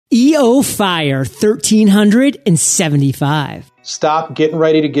EO Fire 1375. Stop getting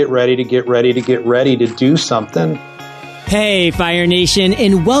ready to get ready to get ready to get ready to do something. Hey, Fire Nation,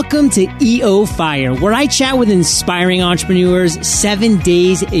 and welcome to EO Fire, where I chat with inspiring entrepreneurs 7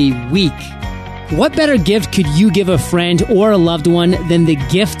 days a week. What better gift could you give a friend or a loved one than the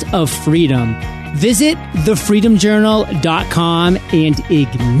gift of freedom? Visit thefreedomjournal.com and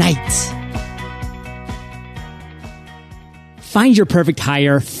ignite. Find your perfect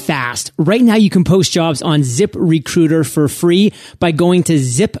hire fast. Right now, you can post jobs on ZipRecruiter for free by going to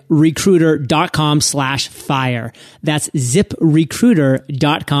ziprecruiter.com/fire. That's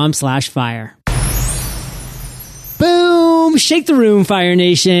ziprecruiter.com/fire. Boom! Shake the room, Fire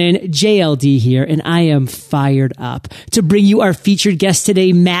Nation. JLD here, and I am fired up to bring you our featured guest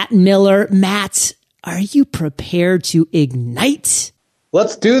today, Matt Miller. Matt, are you prepared to ignite?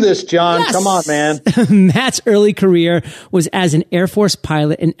 Let's do this, John. Yes. Come on, man. Matt's early career was as an Air Force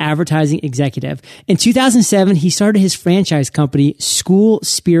pilot and advertising executive. In 2007, he started his franchise company,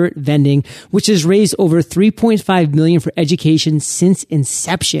 Spirit Vending, which has raised over $3.5 million for education since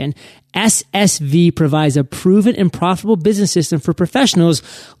inception. SSV provides a proven and profitable business system for professionals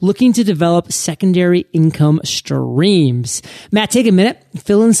looking to develop secondary income streams. Matt, take a minute,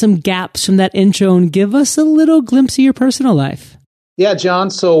 fill in some gaps from that intro, and give us a little glimpse of your personal life. Yeah, John.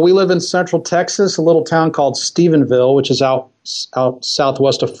 So we live in Central Texas, a little town called Stephenville, which is out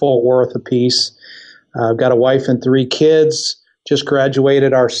southwest of Fort Worth a piece. I've got a wife and 3 kids. Just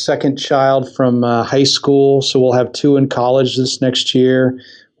graduated our second child from high school, so we'll have 2 in college this next year,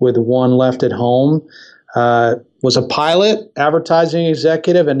 with 1 left at home. Was a pilot, advertising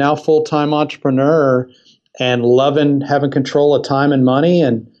executive, and now full-time entrepreneur, and loving having control of time and money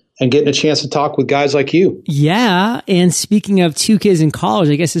and getting a chance to talk with guys like you. Yeah. And speaking of 2 kids in college,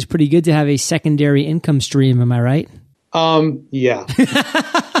 I guess it's pretty good to have a secondary income stream. Am I right? Yeah.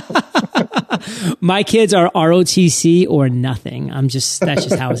 My kids are ROTC or nothing. That's just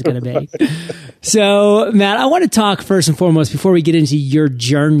how it's going to be. So, Matt, I want to talk first and foremost, before we get into your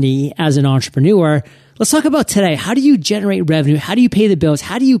journey as an entrepreneur, let's talk about today. How do you generate revenue? How do you pay the bills?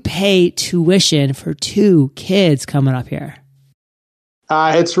 How do you pay tuition for 2 kids coming up here?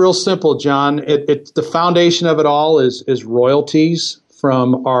 It's real simple, John. It's the foundation of it all is royalties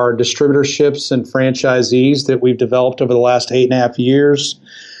from our distributorships and franchisees that we've developed over the last 8.5 years.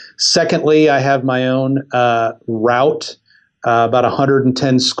 Secondly, I have my own route, about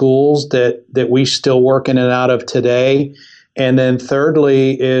 110 schools that we still work in and out of today. And then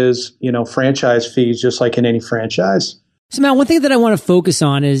thirdly is, franchise fees, just like in any franchise. So, Matt, one thing that I want to focus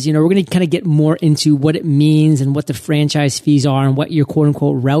on is, we're going to kind of get more into what it means and what the franchise fees are and what your quote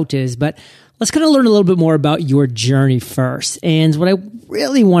unquote route is. But let's kind of learn a little bit more about your journey first. And what I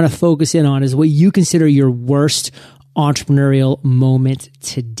really want to focus in on is what you consider your worst entrepreneurial moment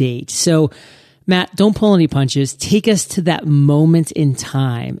to date. So, Matt, don't pull any punches. Take us to that moment in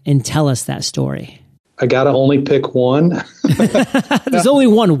time and tell us that story. I got to only pick one. There's only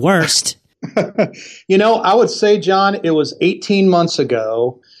one worst. I would say, John, it was 18 months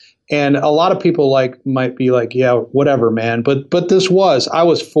ago, and a lot of people might be like, yeah, whatever, man. But I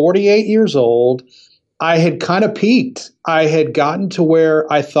was 48 years old. I had kind of peaked. I had gotten to where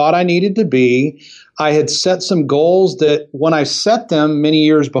I thought I needed to be. I had set some goals that when I set them many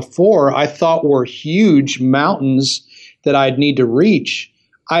years before, I thought were huge mountains that I'd need to reach.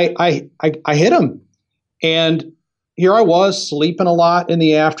 I hit them. And here I was sleeping a lot in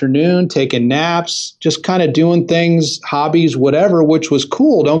the afternoon, taking naps, just kind of doing things, hobbies, whatever, which was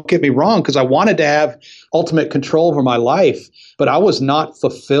cool. Don't get me wrong, because I wanted to have ultimate control over my life, but I was not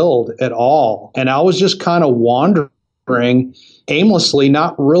fulfilled at all. And I was just kind of wandering aimlessly,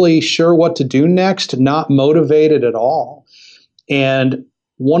 not really sure what to do next, not motivated at all. And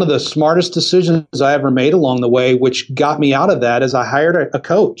one of the smartest decisions I ever made along the way, which got me out of that, is I hired a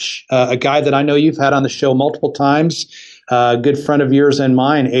coach, a guy that I know you've had on the show multiple times, a good friend of yours and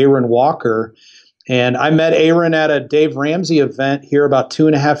mine, Aaron Walker. And I met Aaron at a Dave Ramsey event here about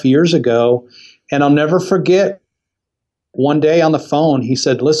 2.5 years ago. And I'll never forget, one day on the phone, he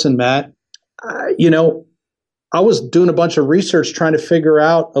said, listen, Matt, I was doing a bunch of research trying to figure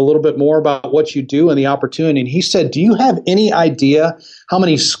out a little bit more about what you do and the opportunity. And he said, do you have any idea how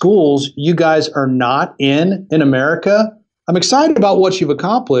many schools you guys are not in America? I'm excited about what you've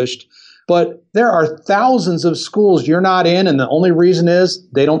accomplished, but there are thousands of schools you're not in. And the only reason is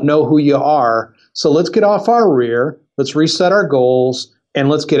they don't know who you are. So let's get off our rear. Let's reset our goals and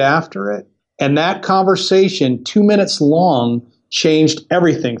let's get after it. And that conversation, 2 minutes long, changed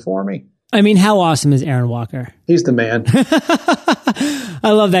everything for me. I mean, how awesome is Aaron Walker? He's the man.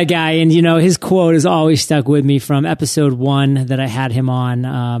 I love that guy. And, his quote has always stuck with me from episode 1 that I had him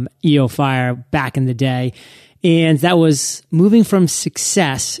on, EO Fire back in the day. And that was moving from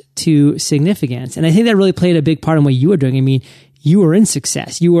success to significance. And I think that really played a big part in what you were doing. I mean, you were in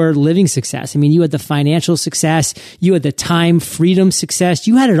success. You were living success. I mean, you had the financial success. You had the time, freedom success.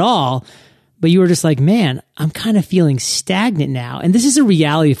 You had it all. But you were just like, man, I'm kind of feeling stagnant now. And this is a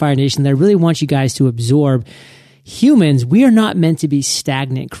reality, Fire Nation, that I really want you guys to absorb. Humans, we are not meant to be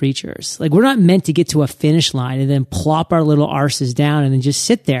stagnant creatures. Like, we're not meant to get to a finish line and then plop our little arses down and then just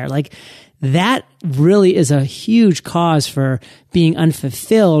sit there. Like, that really is a huge cause for being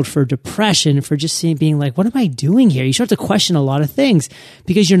unfulfilled, for depression, for just being like, what am I doing here? You start to question a lot of things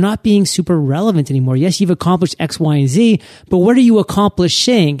because you're not being super relevant anymore. Yes, you've accomplished X, Y, and Z, but what are you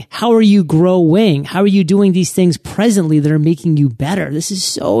accomplishing? How are you growing? How are you doing these things presently that are making you better? This is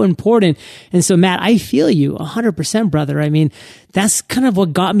so important. And so, Matt, I feel you 100%, brother. I mean, that's kind of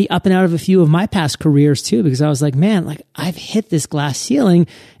what got me up and out of a few of my past careers too, because I was like, man, like I've hit this glass ceiling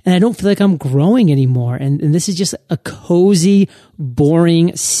and I don't feel like I'm growing anymore. And this is just a cozy,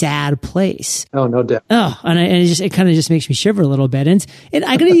 boring, sad place. Oh, no doubt. Oh, and it kind of just makes me shiver a little bit. And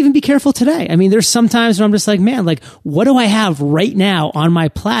I gotta even be careful today. I mean, there's some times when I'm just like, man, like what do I have right now on my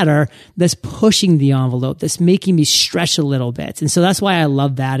platter that's pushing the envelope, that's making me stretch a little bit? And so that's why I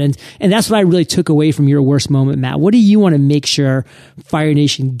love that. And that's what I really took away from your worst moment, Matt. What do you want to make sure Fire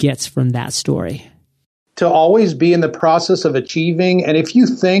Nation gets from that story? To always be in the process of achieving. And if you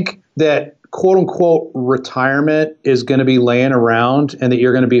think that quote unquote retirement is going to be laying around and that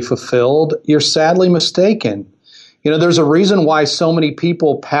you're going to be fulfilled, you're sadly mistaken. There's a reason why so many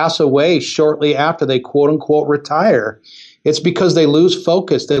people pass away shortly after they quote unquote retire. It's because they lose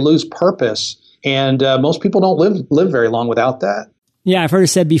focus, they lose purpose. And most people don't live very long without that. Yeah, I've heard it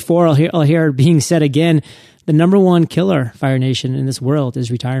said before. I'll hear it being said again. The number one killer, Fire Nation, in this world is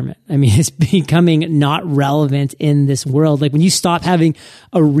retirement. I mean, it's becoming not relevant in this world. Like when you stop having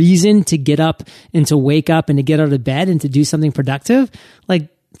a reason to get up and to wake up and to get out of bed and to do something productive, like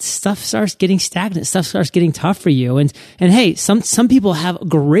stuff starts getting stagnant. Stuff starts getting tough for you. And hey, some people have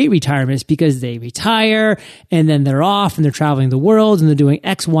great retirements because they retire and then they're off and they're traveling the world and they're doing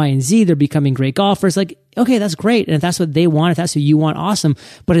X, Y, and Z. They're becoming great golfers. Like, okay, that's great. And if that's what they want, if that's what you want, awesome.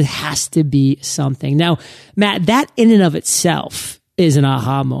 But it has to be something. Now, Matt, that in and of itself is an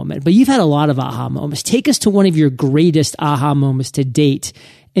aha moment, but you've had a lot of aha moments. Take us to one of your greatest aha moments to date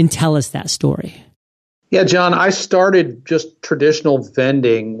and tell us that story. Yeah, John, I started just traditional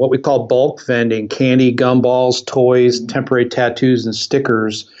vending, what we call bulk vending, candy, gumballs, toys, temporary tattoos, and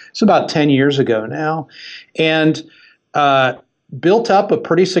stickers. It's about 10 years ago now. And built up a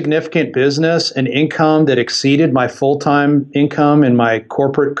pretty significant business and income that exceeded my full-time income in my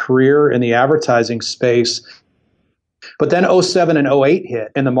corporate career in the advertising space. But then 07 and 08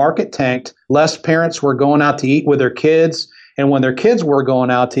 hit and the market tanked. Less parents were going out to eat with their kids. And when their kids were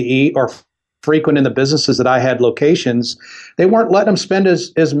going out to eat or frequent in the businesses that I had locations, they weren't letting them spend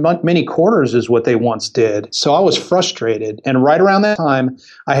as many quarters as what they once did. So I was frustrated. And right around that time,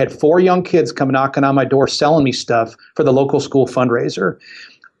 I had 4 young kids come knocking on my door selling me stuff for the local school fundraiser.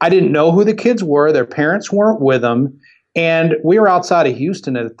 I didn't know who the kids were. Their parents weren't with them. And we were outside of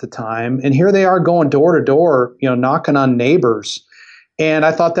Houston at the time. And here they are going door to door, knocking on neighbors. And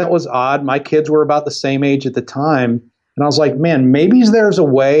I thought that was odd. My kids were about the same age at the time. And I was like, man, maybe there's a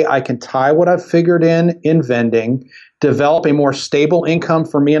way I can tie what I've figured in vending, develop a more stable income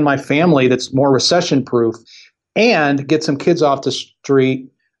for me and my family that's more recession proof, and get some kids off the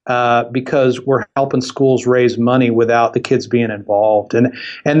street because we're helping schools raise money without the kids being involved. And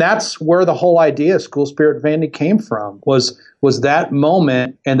that's where the whole idea of School Spirit Vending came from, was that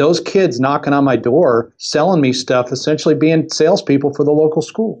moment and those kids knocking on my door, selling me stuff, essentially being salespeople for the local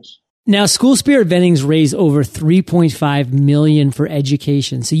schools. Now, School Spirit Vending's raised over $3.5 million for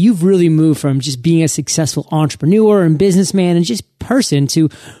education. So you've really moved from just being a successful entrepreneur and businessman and just person to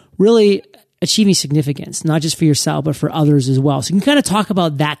really achieving significance, not just for yourself, but for others as well. So you can kind of talk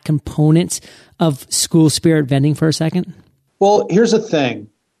about that component of School Spirit Vending for a second. Well, here's the thing.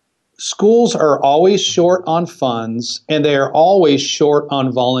 Schools are always short on funds and they are always short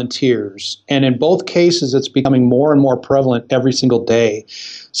on volunteers. And in both cases, it's becoming more and more prevalent every single day.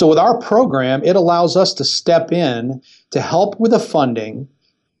 So with our program, it allows us to step in to help with the funding.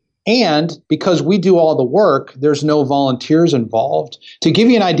 And because we do all the work, there's no volunteers involved. To give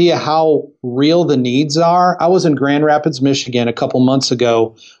you an idea how real the needs are, I was in Grand Rapids, Michigan a couple months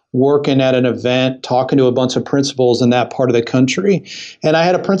ago working at an event, talking to a bunch of principals in that part of the country. And I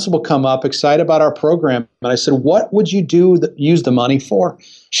had a principal come up excited about our program. And I said, what would you use the money for?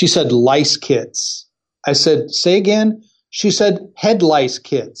 She said, lice kits. I said, say again? She said, head lice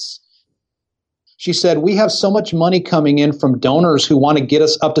kits. She said, we have so much money coming in from donors who want to get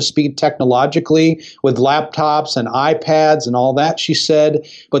us up to speed technologically with laptops and iPads and all that. She said,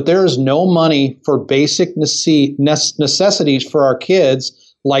 but there is no money for basic necessities for our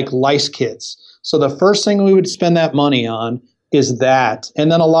kids like lice kits. So the first thing we would spend that money on is that.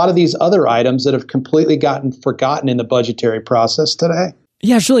 And then a lot of these other items that have completely gotten forgotten in the budgetary process today.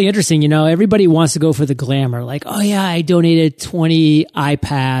 Yeah, it's really interesting. Everybody wants to go for the glamour. Like, oh yeah, I donated 20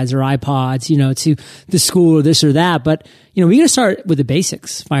 iPads or iPods, to the school or this or that. But, we got to start with the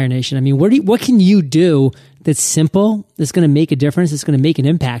basics, Fire Nation. I mean, what can you do that's simple, that's going to make a difference, that's going to make an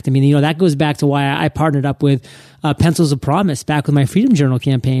impact? I mean, that goes back to why I partnered up with Pencils of Promise back with my Freedom Journal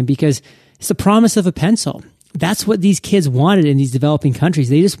campaign, because it's the promise of a pencil. That's what these kids wanted in these developing countries.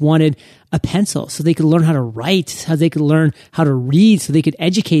 They just wanted a pencil so they could learn how to write, so they could learn how to read, so they could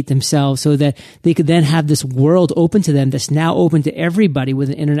educate themselves, so that they could then have this world open to them that's now open to everybody with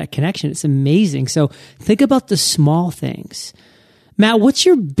an internet connection. It's amazing. So think about the small things. Matt, what's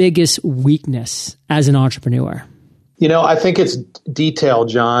your biggest weakness as an entrepreneur? I think it's detail,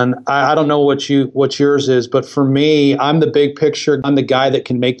 John. I don't know what yours is, but for me, I'm the big picture. I'm the guy that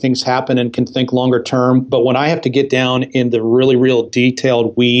can make things happen and can think longer term. But when I have to get down in the really real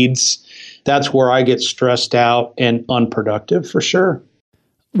detailed weeds, that's where I get stressed out and unproductive for sure.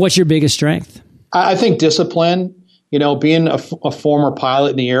 What's your biggest strength? I think discipline. Being a former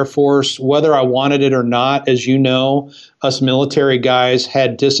pilot in the Air Force, whether I wanted it or not, as you know, us military guys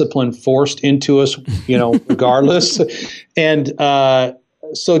had discipline forced into us, regardless. And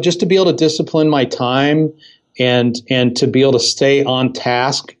so just to be able to discipline my time and to be able to stay on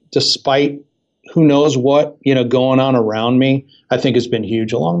task despite who knows what, going on around me, I think has been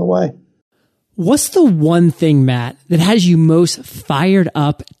huge along the way. What's the one thing, Matt, that has you most fired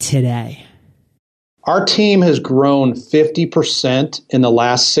up today? Our team has grown 50% in the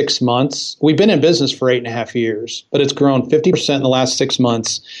last 6 months. We've been in business for 8.5 years, but it's grown 50% in the last 6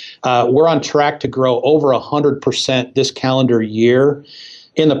 months. We're on track to grow over 100% this calendar year.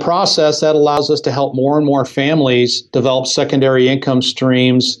 In the process, that allows us to help more and more families develop secondary income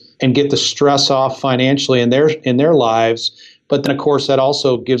streams and get the stress off financially in their lives. But then, of course, that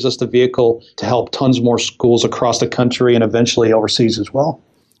also gives us the vehicle to help tons more schools across the country and eventually overseas as well.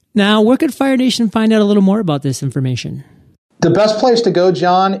 Now, where could Fire Nation find out a little more about this information? The best place to go,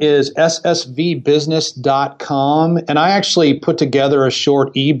 John, is ssvbusiness.com. And I actually put together a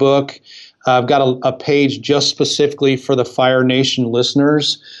short ebook. I've got a page just specifically for the Fire Nation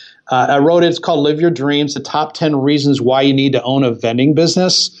listeners. I wrote it. It's called Live Your Dreams, the top 10 reasons why you need to own a vending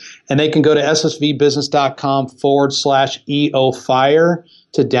business. And they can go to ssvbusiness.com/EOFire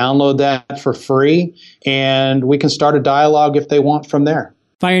to download that for free. And we can start a dialogue if they want from there.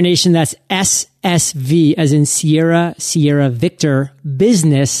 Fire Nation, that's SSV as in Sierra Victor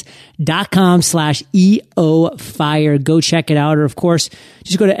business.com/EOFire. Go check it out. Or of course,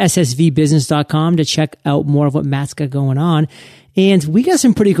 just go to ssvbusiness.com to check out more of what Matt's got going on. And we got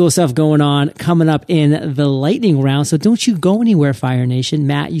some pretty cool stuff going on coming up in the lightning round. So don't you go anywhere, Fire Nation.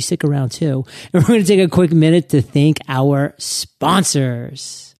 Matt, you stick around too. And we're going to take a quick minute to thank our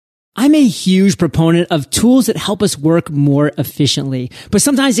sponsors. I'm a huge proponent of tools that help us work more efficiently, but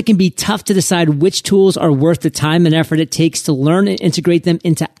sometimes it can be tough to decide which tools are worth the time and effort it takes to learn and integrate them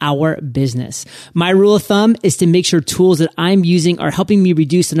into our business. My rule of thumb is to make sure tools that I'm using are helping me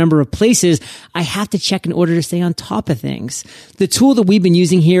reduce the number of places I have to check in order to stay on top of things. The tool that we've been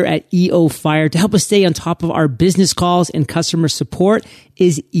using here at EOFire to help us stay on top of our business calls and customer support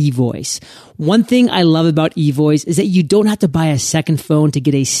is eVoice. One thing I love about eVoice is that you don't have to buy a second phone to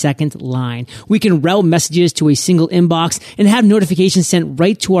get a second line. We can route messages to a single inbox and have notifications sent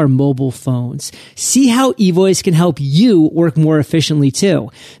right to our mobile phones. See how eVoice can help you work more efficiently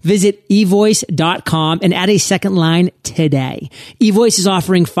too. Visit evoice.com and add a second line today. eVoice is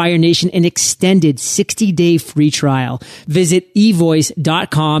offering Fire Nation an extended 60-day free trial. Visit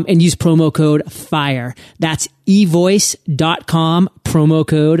evoice.com and use promo code FIRE. That's evoice.com, promo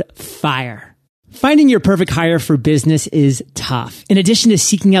code FIRE. Finding your perfect hire for business is tough. In addition to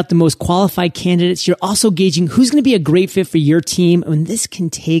seeking out the most qualified candidates, you're also gauging who's going to be a great fit for your team, and this can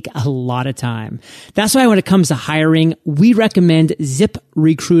take a lot of time. That's why when it comes to hiring, we recommend Zip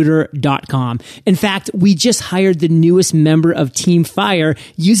ziprecruiter.com. In fact, we just hired the newest member of Team Fire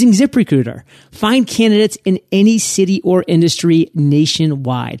using ZipRecruiter. Find candidates in any city or industry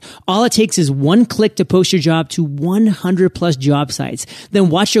nationwide. All it takes is one click to post your job to 100 plus job sites. Then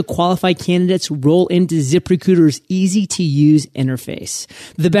watch your qualified candidates roll into ZipRecruiter's easy to use interface.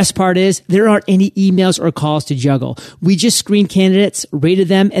 The best part is there aren't any emails or calls to juggle. We just screened candidates, rated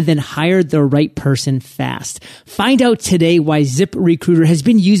them, and then hired the right person fast. Find out today why ZipRecruiter has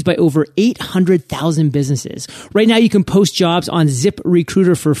been used by over 800,000 businesses. Right now, you can post jobs on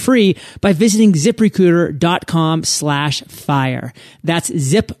ZipRecruiter for free by visiting ziprecruiter.com/fire. That's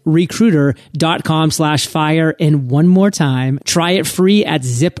ziprecruiter.com/fire. And one more time, try it free at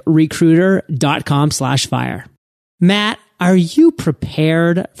ziprecruiter.com/fire. Matt, are you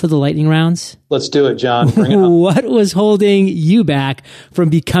prepared for the lightning rounds? Let's do it, John. Bring it up. What was holding you back from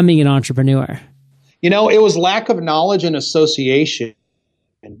becoming an entrepreneur? It was lack of knowledge and association.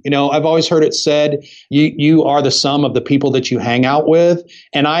 I've always heard it said, you are the sum of the people that you hang out with.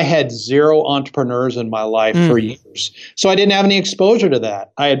 And I had zero entrepreneurs in my life for years. So I didn't have any exposure to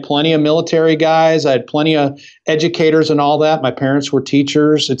that. I had plenty of military guys. I had plenty of educators and all that. My parents were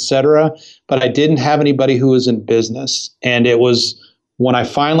teachers, etc. But I didn't have anybody who was in business. And it was when I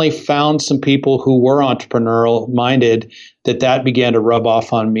finally found some people who were entrepreneurial minded that began to rub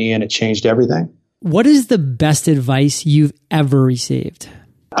off on me, and it changed everything. What is the best advice you've ever received?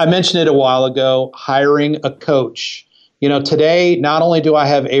 I mentioned it a while ago, hiring a coach. Today, not only do I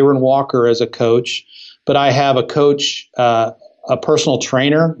have Aaron Walker as a coach, but I have a coach, a personal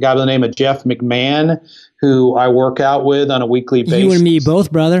trainer, a guy by the name of Jeff McMahon, who I work out with on a weekly basis. You and me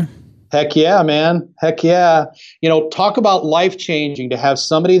both, brother. Heck yeah, man. Heck yeah. Talk about life-changing to have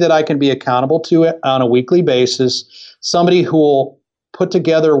somebody that I can be accountable to on a weekly basis, somebody who will put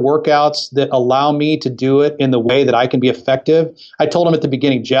together workouts that allow me to do it in the way that I can be effective. I told him at the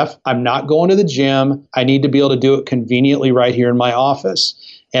beginning, Jeff, I'm not going to the gym. I need to be able to do it conveniently right here in my office.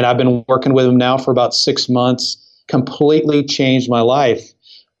 And I've been working with him now for about 6 months, completely changed my life.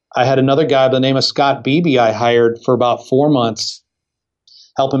 I had another guy by the name of Scott Beebe I hired for about 4 months,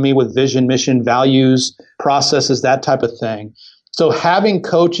 helping me with vision, mission, values, processes, that type of thing. So having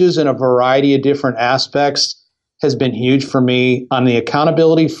coaches in a variety of different aspects has been huge for me on the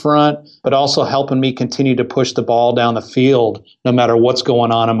accountability front, but also helping me continue to push the ball down the field no matter what's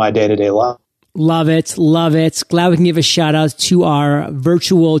going on in my day-to-day life. Love it. Love it. Glad we can give a shout out to our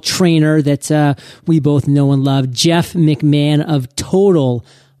virtual trainer that we both know and love, Jeff McMahon of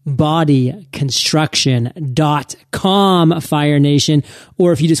TotalBodyConstruction.com, Fire Nation.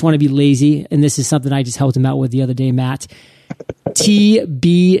 Or if you just want to be lazy, and this is something I just helped him out with the other day, Matt,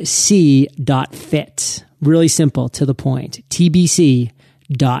 tbc.fit. Really simple, to the point. tbc.fit.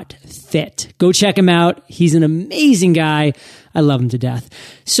 Go check him out. He's an amazing guy. I love him to death.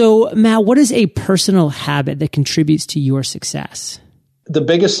 So, Matt, what is a personal habit that contributes to your success? The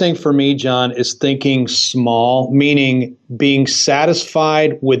biggest thing for me, John, is thinking small, meaning being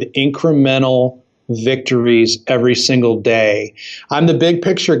satisfied with incremental victories every single day. I'm the big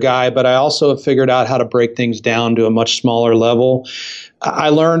picture guy, but I also have figured out how to break things down to a much smaller level. I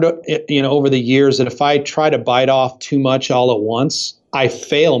learned, over the years that if I try to bite off too much all at once, I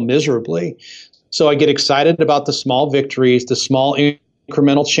fail miserably. So I get excited about the small victories, the small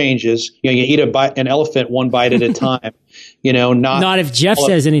incremental changes. You eat an elephant one bite at a time. Not if Jeff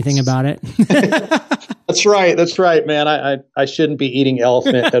says anything about it. That's right, man. I shouldn't be eating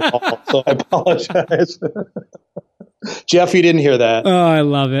elephant at all. So I apologize. Jeff, you didn't hear that. Oh, I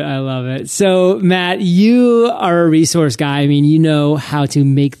love it. So, Matt, you are a resource guy. I mean, you know how to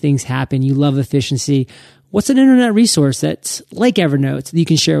make things happen. You love efficiency. What's an internet resource that's like Evernote that you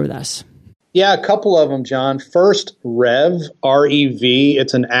can share with us? Yeah, a couple of them, John. First, Rev, R-E-V.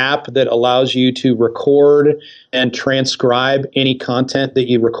 It's an app that allows you to record and transcribe any content that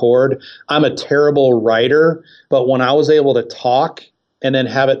you record. I'm a terrible writer, but when I was able to talk and then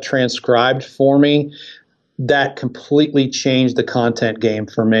have it transcribed for me, that completely changed the content game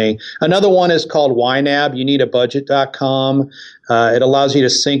for me. Another one is called YNAB, youneedabudget.com. It allows you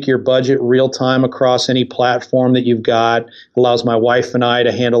to sync your budget real time across any platform that you've got. It allows my wife and I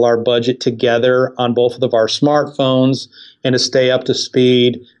to handle our budget together on both of our smartphones and to stay up to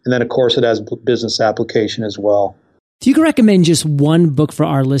speed. And then, of course, it has business application as well. If you could recommend just one book for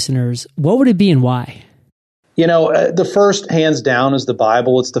our listeners, what would it be and why? The first, hands down, is the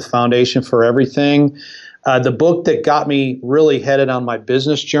Bible. It's the foundation for everything. The book that got me really headed on my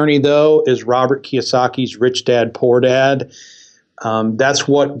business journey, though, is Robert Kiyosaki's Rich Dad, Poor Dad. That's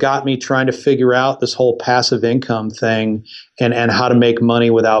what got me trying to figure out this whole passive income thing and how to make money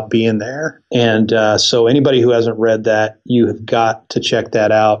without being there. And so anybody who hasn't read that, you have got to check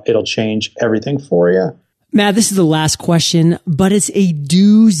that out. It'll change everything for you. Matt, this is the last question, but it's a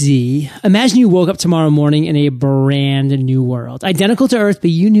doozy. Imagine you woke up tomorrow morning in a brand new world, identical to Earth, but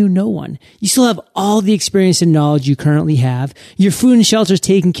you knew no one. You still have all the experience and knowledge you currently have. Your food and shelter is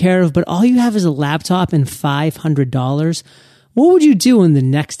taken care of, but all you have is a laptop and $500. What would you do in the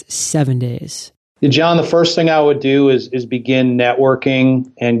next 7 days? John, the first thing I would do is begin networking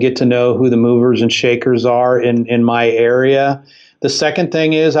and get to know who the movers and shakers are in my area. The second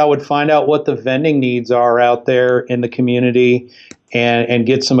thing is I would find out what the vending needs are out there in the community and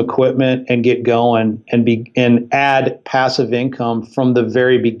get some equipment and get going and add passive income from the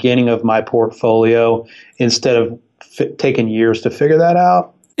very beginning of my portfolio instead of taking years to figure that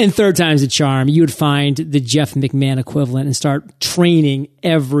out. And third time's a charm. You would find the Jeff McMahon equivalent and start training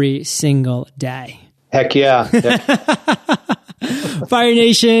every single day. Heck yeah. Fire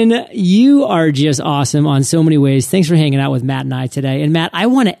Nation, you are just awesome on so many ways. Thanks for hanging out with Matt and I today. And Matt, I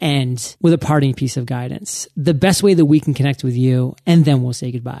want to end with a parting piece of guidance, the best way that we can connect with you, and then we'll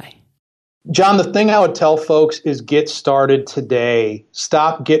say goodbye. John, the thing I would tell folks is get started today.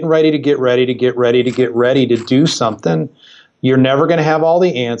 Stop getting ready to get ready to do something. You're never going to have all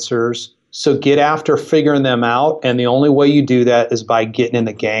the answers, so get after figuring them out, and the only way you do that is by getting in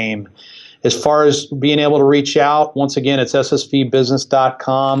the game. As far as being able to reach out, once again, it's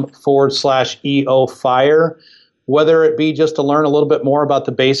ssvbusiness.com/EOFire. Whether it be just to learn a little bit more about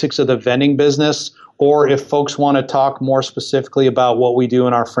the basics of the vending business, or if folks want to talk more specifically about what we do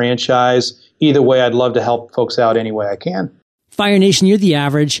in our franchise, either way, I'd love to help folks out any way I can. Fire Nation, you're the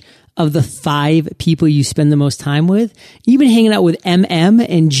average of the 5 people you spend the most time with. You've been hanging out with MM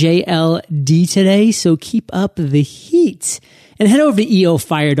and JLD today, so keep up the heat. And head over to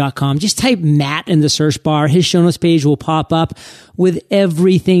eofire.com. Just type Matt in the search bar. His show notes page will pop up with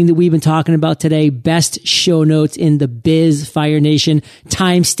everything that we've been talking about today. Best show notes in the biz, Fire Nation.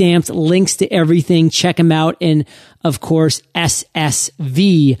 Timestamps, links to everything. Check them out. And of course,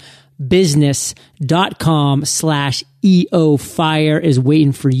 ssvbusiness.com/EOFire is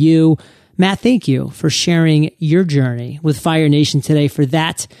waiting for you. Matt, thank you for sharing your journey with Fire Nation today. For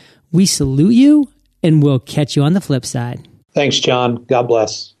that, we salute you and we'll catch you on the flip side. Thanks, John. God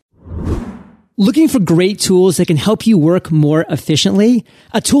bless. Looking for great tools that can help you work more efficiently?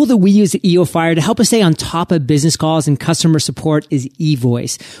 A tool that we use at EOFire to help us stay on top of business calls and customer support is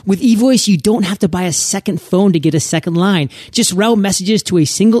eVoice. With eVoice, you don't have to buy a second phone to get a second line. Just route messages to a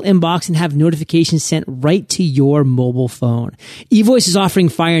single inbox and have notifications sent right to your mobile phone. eVoice is offering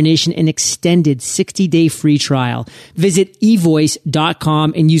Fire Nation an extended 60-day free trial. Visit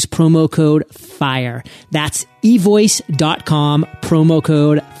evoice.com and use promo code FIRE. That's evoice.com, promo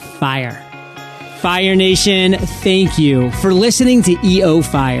code FIRE. Fire Nation, thank you for listening to EO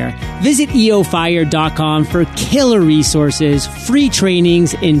Fire. Visit eofire.com for killer resources, free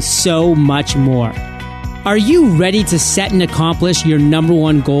trainings, and so much more. Are you ready to set and accomplish your number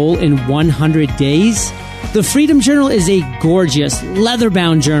one goal in 100 days? The Freedom Journal is a gorgeous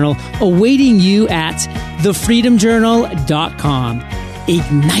leather-bound journal awaiting you at thefreedomjournal.com.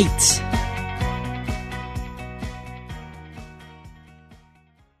 Ignite